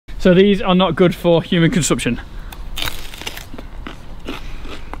So these are not good for human consumption.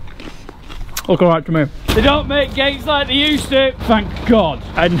 Look alright to me. They don't make gates like they used to, thank God.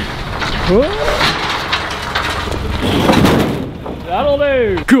 And that'll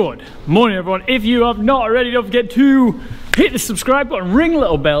do. Good morning, everyone. If you have not already, don't forget to hit the subscribe button, ring the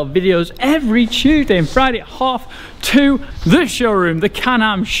little bell. Videos every Tuesday and Friday at 2:30. The showroom, the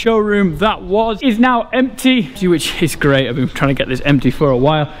Can-Am showroom that is now empty, which is great. I've been trying to get this empty for a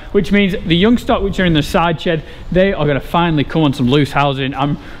while, which means the young stock which are in the side shed, they are going to finally come on some loose housing.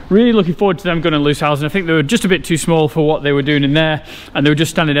 I'm really looking forward to them going on loose housing. I think they were just a bit too small for what they were doing in there, and they were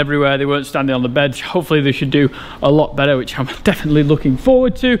just standing everywhere. They weren't standing on the beds. Hopefully they should do a lot better, which I'm definitely looking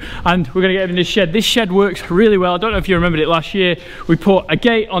forward to. And we're going to get in this shed. This shed works really well. I don't know if you remembered it last year. We put a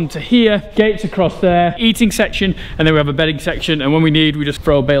gate onto here, gates across there, eating section, and then we have a bedding section, and when we need, we just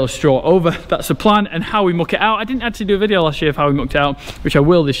throw a bale of straw over. That's the plan. And how we muck it out, I didn't actually do a video last year of how we mucked it out, which I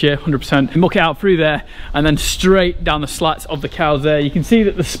will this year, 100%. Muck it out through there and then straight down the slats of the cows there. You can see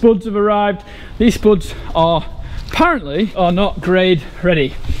that the spuds have arrived. These spuds are apparently not grade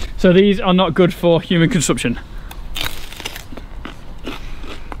ready, so these are not good for human consumption.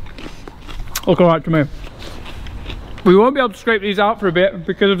 Look alright to me. We won't be able to scrape these out for a bit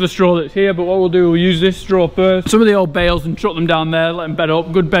because of the straw that's here, but what we'll do, we'll use this straw first. Some of the old bales and chuck them down there, let them bed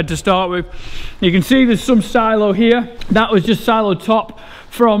up. Good bed to start with. You can see there's some silo here. That was just silo top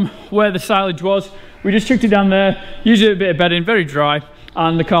from where the silage was. We just chucked it down there, usually a bit of bedding, very dry,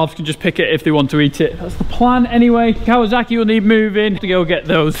 and the calves can just pick it if they want to eat it. That's the plan anyway. Kawasaki will need moving to go get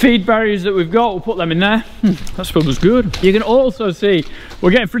those feed barriers that we've got. We'll put them in there. That smells good. You can also see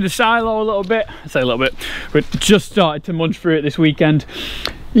we're getting through the silo a little bit. I say a little bit. We just started to munch through it this weekend.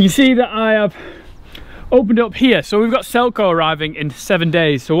 You can see that I have opened up here. So we've got Selco arriving in 7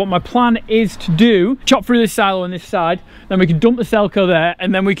 days. So what my plan is to do, chop through this silo on this side, then we can dump the Selco there,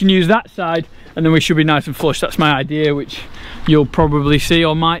 and then we can use that side, and then we should be nice and flush. That's my idea, which you'll probably see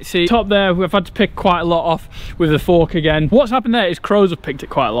or might see. Top there, we've had to pick quite a lot off with the fork again. What's happened there is crows have picked it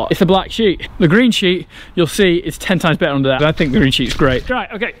quite a lot. It's a black sheet. The green sheet, you'll see, is 10 times better under that. I think the green sheet's great.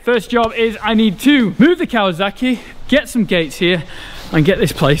 Right, okay, first job is I need to move the Kawasaki, get some gates here, and get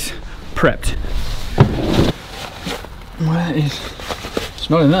this place prepped. Where is... It's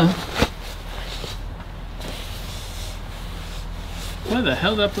not in there. Where the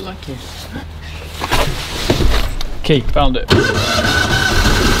hell did I put that key? Key, found it.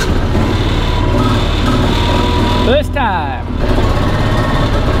 First time.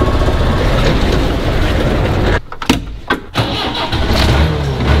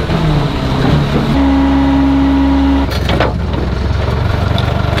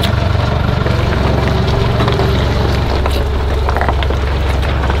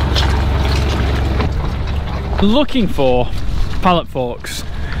 Looking for pallet forks.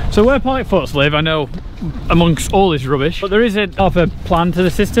 So where pallet forks live, I know amongst all this rubbish, but there is a plan to the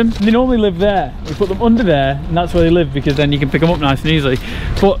system. They normally live there. We put them under there, and that's where they live, because then you can pick them up nice and easily.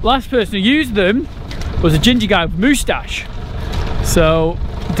 But last person who used them was a ginger guy with a moustache. So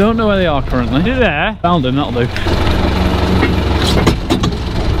don't know where they are currently. They're there. Found them, that'll do.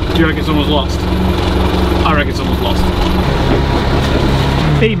 Do you reckon someone's lost? I reckon someone's lost.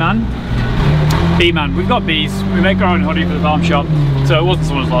 B-man. B-man, we've got bees. We make our own honey for the farm shop, so it wasn't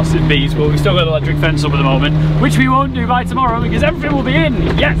someone's lost, it's bees, but we've still got the electric fence up at the moment, which we won't do by tomorrow because everything will be in.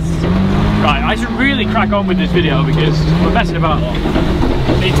 Yes! Right, I should really crack on with this video because we're messing about.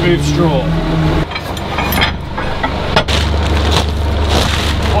 I need to move straw.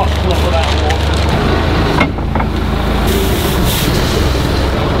 What fluff of that water.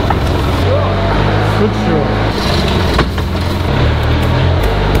 Good straw.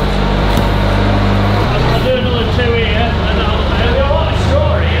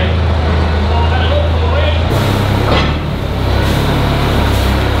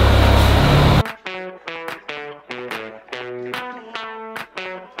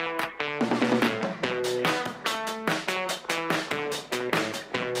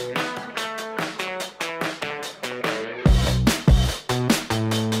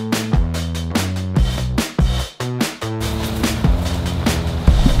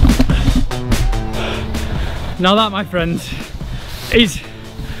 Now that, my friends, is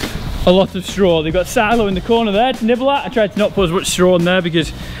a lot of straw. They've got silo in the corner there to nibble at. I tried to not put as much straw in there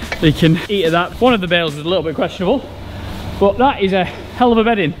because they can eat at that. One of the bales is a little bit questionable, but that is a hell of a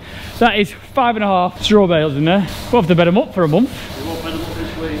bedding. That is 5.5 straw bales in there. We'll have to bed them up for a month. We won't bed them up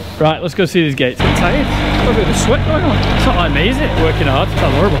this Right, let's go see these gates. I'm tired. Got a bit of a sweat going on. It's not like me, is it? Working hard. It's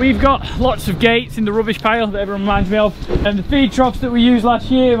not horrible. We've got lots of gates in the rubbish pile that everyone reminds me of. And the feed troughs that we used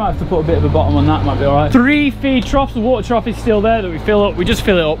last year, might have to put a bit of a bottom on that, might be alright. 3 feed troughs. The water trough is still there that we fill up. We just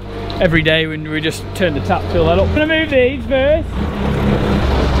fill it up every day when we just turn the tap, fill that up. I'm gonna move these first.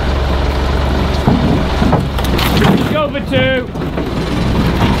 Go for 2.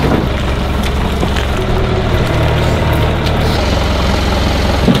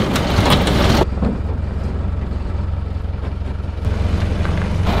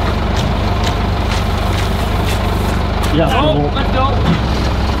 Yeah. Oh, left up.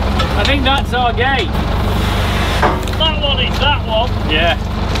 I think that's our gate. That one is that one. Yeah.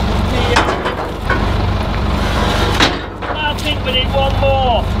 I think we need one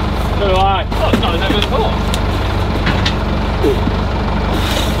more. So do I. Oh, it's not as heavy as before.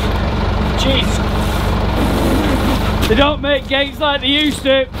 Jeez. They don't make gates like they used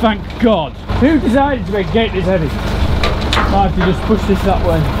to. Thank God. Who decided to make a gate this heavy? I have to just push this that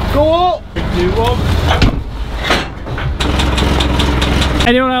way. Go up. 3, 2, 1.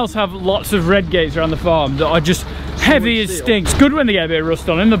 Anyone else have lots of red gates around the farm that are just heavy as stinks? It's good when they get a bit of rust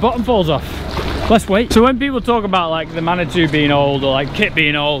on them, the bottom falls off. Less weight. So when people talk about like the Manitou being old or like kit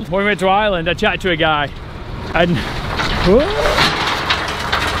being old, when we went to Ireland I chatted to a guy and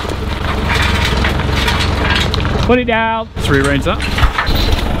put it down. Let's rearrange that.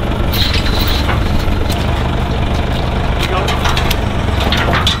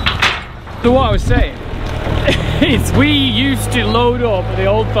 So what I was saying is we used to load up at the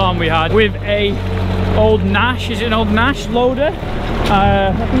old farm we had with a old Nash. Is it an old Nash loader?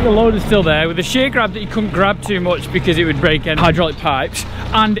 I think the loader's still there with a shear grab that you couldn't grab too much because it would break any hydraulic pipes,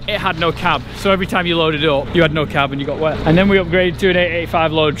 and it had no cab, so every time you loaded it up you had no cab and you got wet. And then we upgraded to an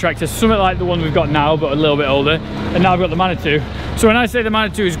 885 load tractor, something like the one we've got now but a little bit older, and now we've got the Manitou. So when I say the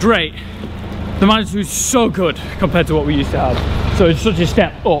Manitou is great, the Manitou is so good compared to what we used to have, so it's such a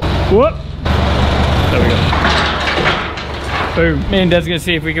step up. Whoop. There we go. Boom. Me and Ded's gonna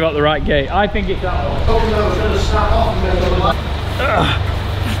see if we got the right gate. I think it's that one. Oh no, it's gonna snap off and make it like...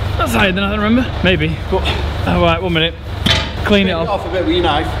 That's higher than I remember. Maybe, but... Alright, 1 minute. Clean it off a bit with your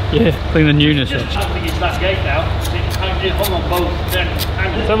knife. Yeah, clean the newness off. I think it's that gate now. Hold on both.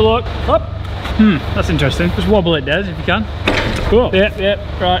 Let's have a look. Up. That's interesting. Just wobble it, Des, if you can. Cool. Yep,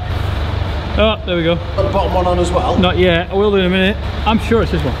 right. Oh, there we go. Got the bottom one on as well? Not yet. I will do in a minute. I'm sure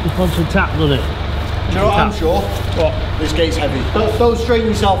it's this one. Just want some tap, doesn't it? Do you know what I'm sure? What? This gate's heavy. Don't strain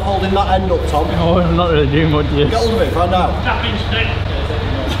yourself holding that end up, Tom. Oh, I'm not really doing much, yes. Get hold of it, find out. Tapping straight.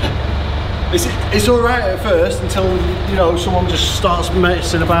 It's alright at first until, you know, someone just starts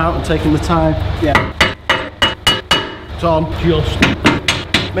messing about and taking the time. Yeah. Tom, just.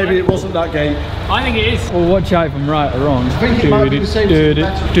 Maybe it wasn't that gate. I think it is. Well, watch out if I'm right or wrong. I think it might be the same. Did it.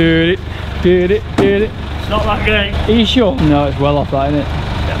 It's not that gate. Are you sure? No, it's well off that, isn't it?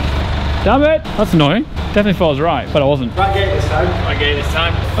 Yeah. Damn it. That's annoying. Definitely thought I was right, but I wasn't. Right gate this time. Right gate this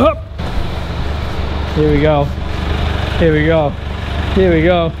time. Up. Here we go. Here we go. Here we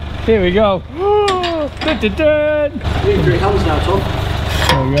go. Here we go. Dun, dun, dun. You need 3 hands now, Tom.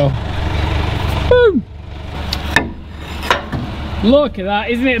 There we go. Boom. Look at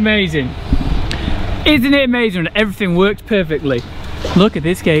that. Isn't it amazing? Isn't it amazing when everything works perfectly? Look at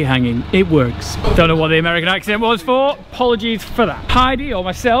this gate hanging. It works. Don't know what the American accent was for. Apologies for that. Heidi or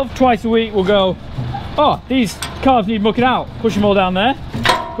myself, twice a week, will go, oh, these calves need mucking out. Push them all down there.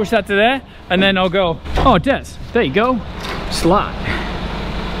 Push that to there. And then I'll go, oh, Des, there you go. Slide.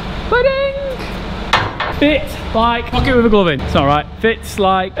 Ba-ding! Fits like pocket with a glove in. It's not right. Fits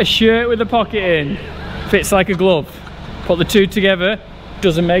like a shirt with a pocket in. Fits like a glove. Put the two together,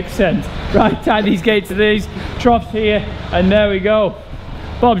 doesn't make sense. Right, tie these gates to these, troughs here, and there we go.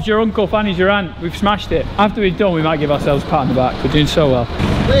 Bob's your uncle, Fanny's your aunt. We've smashed it. After we're done, we might give ourselves a pat on the back. We're doing so well.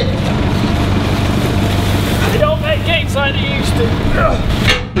 They don't make gates like they used to.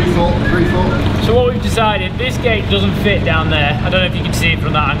 3 4. So what we've decided, this gate doesn't fit down there. I don't know if you can see it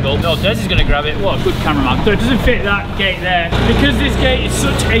from that angle. No, Des is going to grab it. What a good cameraman. So it doesn't fit that gate there. Because this gate is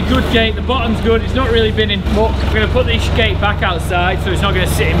such a good gate, the bottom's good, it's not really been in muck. We're going to put this gate back outside so it's not going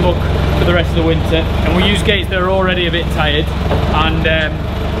to sit in muck for the rest of the winter. And we'll use gates that are already a bit tired and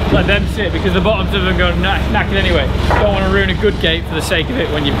let them sit because the bottoms of them go knackered anyway. Don't want to ruin a good gate for the sake of it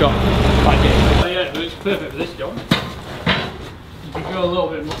when you've got that gate. Oh yeah, but it's perfect for this job. You can go a little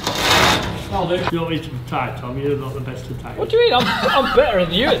bit more. I'll do. You want me to be tight, Tom? You're not the best to tie. What do you mean? I'm better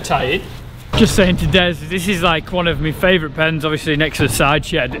than you at tied. Just saying to Des, this is like one of my favourite pens. Obviously next to the side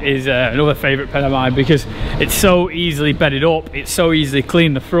shed is another favourite pen of mine because it's so easily bedded up. It's so easily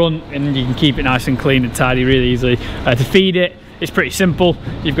clean the front and you can keep it nice and clean and tidy really easily. To feed it, it's pretty simple.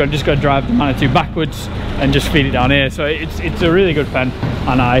 You've just got to drive the Manitou backwards and just feed it down here. So it's a really good pen,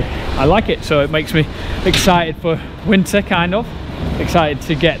 and I like it. So it makes me excited for winter, kind of. Excited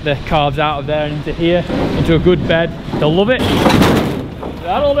to get the calves out of there and into here, into a good bed. They'll love it.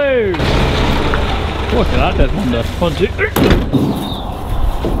 That'll do. Look at that, Desmond. 1, 2, 3.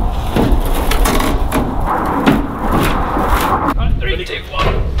 Right, 3, 2,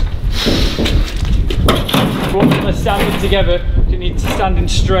 1. Once they're standing together, you need to standing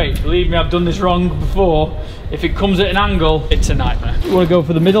straight. Believe me, I've done this wrong before. If it comes at an angle, it's a nightmare. You want to go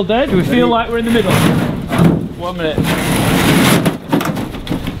for the middle there? Do we feel like we're in the middle? 1 minute.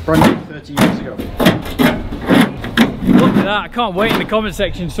 Brand new 30 years ago. Look at that, I can't wait in the comment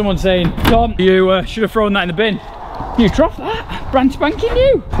section someone saying, Tom, you should have thrown that in the bin. You trough that, brand spanking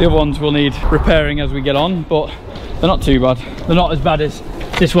new. The other ones will need repairing as we get on, but they're not too bad. They're not as bad as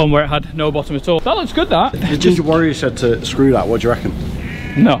this one where it had no bottom at all. That looks good, that. The Ginger Warrior said to screw that, what do you reckon?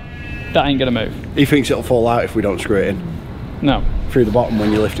 No, that ain't gonna move. He thinks it'll fall out if we don't screw it in. No. Through the bottom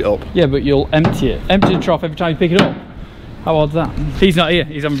when you lift it up. Yeah, but you'll empty it. Empty the trough every time you pick it up. How odd's that? He's not here,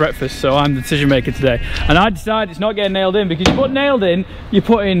 he's on breakfast, so I'm the decision maker today. And I decided it's not getting nailed in, because you put nailed in, you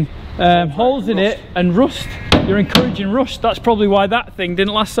put in holes in it and rust. You're encouraging rust. That's probably why that thing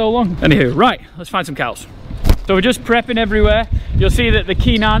didn't last so long. Anywho, right, let's find some cows. So we're just prepping everywhere. You'll see that the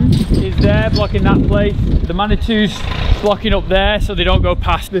Keenan is there blocking that place. The Manitou's blocking up there so they don't go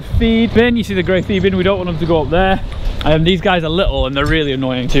past the feed bin. You see the grey feed bin, we don't want them to go up there. These guys are little and they're really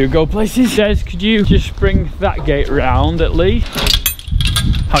annoying to go places. Says, could you just bring that gate round at least?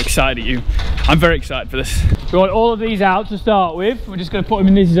 How excited are you? I'm very excited for this. We want all of these out to start with. We're just going to put them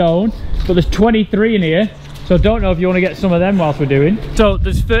in this zone, but there's 23 in here. So don't know if you want to get some of them whilst we're doing. So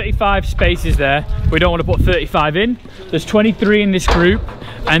there's 35 spaces there. We don't want to put 35 in. There's 23 in this group,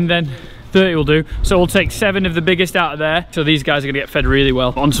 and then 30 will do. So we'll take 7 of the biggest out of there. So these guys are going to get fed really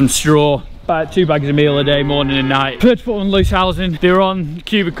well on some straw. About 2 bags of meal a day, morning and night. Prefer to put them on loose housing. They're on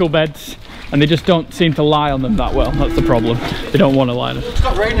cubicle beds, and they just don't seem to lie on them that well. That's the problem. They don't want to lie on them. It's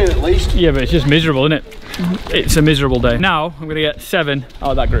not raining at least. Yeah, but it's just miserable, isn't it? It's a miserable day. Now I'm going to get 7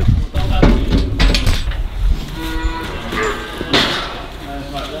 out of that group.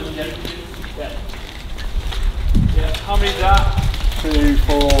 How many is that? 2,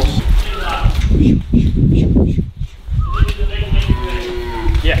 4.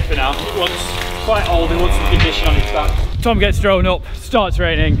 Yeah, for now. It wants quite old, it wants some condition on its back. Tom gets thrown up, starts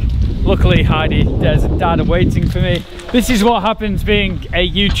raining. Luckily Heidi, Des and Dad are waiting for me. This is what happens being a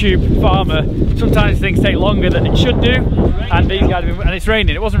YouTube farmer. Sometimes things take longer than it should do. And these guys have been, and it's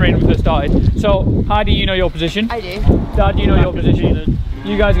raining. It wasn't raining when we first started. So Heidi, you know your position. I do. Dad, you know your position.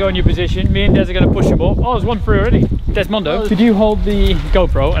 You guys go in your position. Me and Des are going to push them up. Oh, there's one through already. Desmondo, could you hold the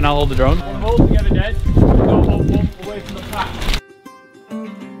GoPro and I'll hold the drone? Hold together, Des. Don't hold one away from the pack.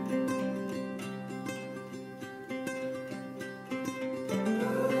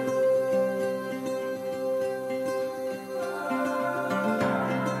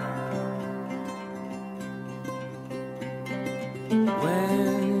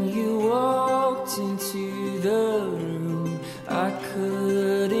 When you walked into the room, I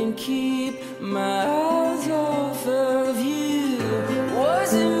couldn't keep my eyes off of you.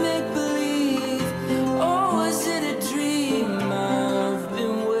 Was it make-believe, or was it a dream? I've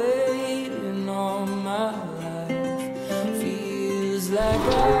been waiting all my life. Feels like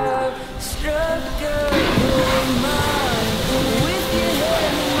I've struck a gold mine. With your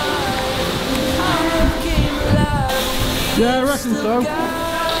head in mine, I came alive. Yeah, I reckon so.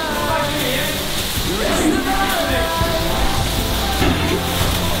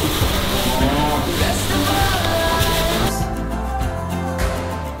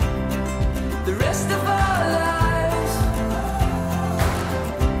 The rest of our lives.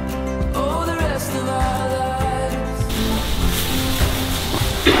 Oh, the rest of our lives.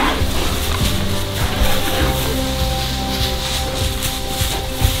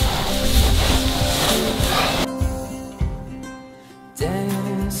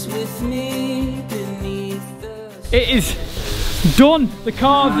 Dance with me beneath the... It is done. The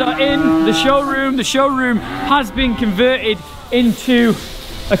calves are in the showroom. The showroom has been converted into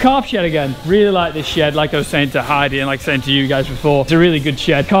a calf shed again. Really like this shed, like I was saying to Heidi and like saying to you guys before. It's a really good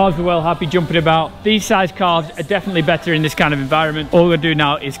shed. Calves are well happy jumping about. These size calves are definitely better in this kind of environment. All we're gonna do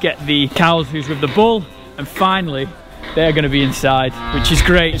now is get the cows who's with the bull, and finally they're going to be inside, which is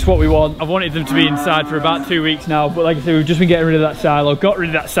great. It's what we want. I've wanted them to be inside for about 2 weeks now, but like I said, we've just been getting rid of that silo. Got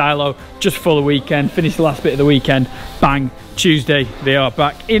rid of that silo just for the weekend. Finished the last bit of the weekend. Bang, Tuesday they are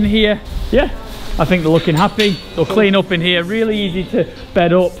back in here. Yeah, I think they're looking happy. They'll clean up in here, really easy to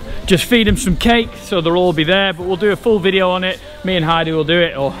bed up. Just feed them some cake, so they'll all be there, but we'll do a full video on it. Me and Heidi will do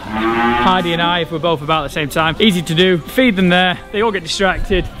it, or Heidi and I if we're both about at the same time. Easy to do, feed them there, they all get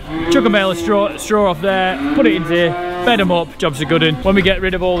distracted, chuck a bale of straw off there, put it in here, bed them up, job's a good one. When we get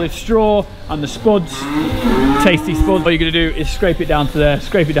rid of all this straw and the spuds, tasty spuds, all you're gonna do is scrape it down to there,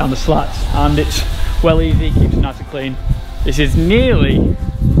 scrape it down the slats, and it's well easy, keeps it nice and clean. This is nearly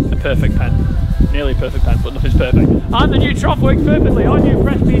a perfect pen. Nearly a perfect pen, but nothing's perfect. And the new trough works perfectly. Our new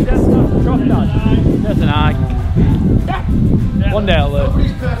fresh bean desktop trough does. There's an eye. Yeah. One day I'll learn.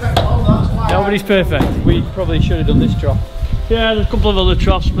 Nobody's perfect. Nobody's perfect. We probably should have done this trough. Yeah, there's a couple of other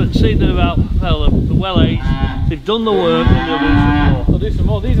troughs, but seeing them about, well, the well aged, they've done the work and they'll do some more. They'll do some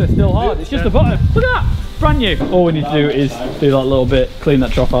more. These are still hard. It's just the bottom. Look at that. Brand new. All we need to do is do that little bit, clean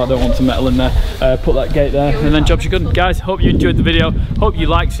that trough out. Don't want some metal in there. Put that gate there, and then jobs are good. Guys, hope you enjoyed the video. Hope you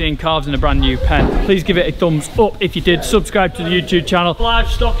like seeing calves in a brand new pen. Please give it a thumbs up if you did. Subscribe to the YouTube channel.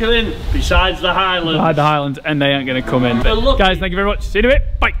 Livestock are in, besides the Highlands. The Highlands, and they ain't going to come in. But guys, thank you very much. See you in a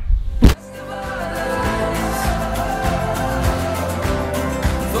bit. Bye.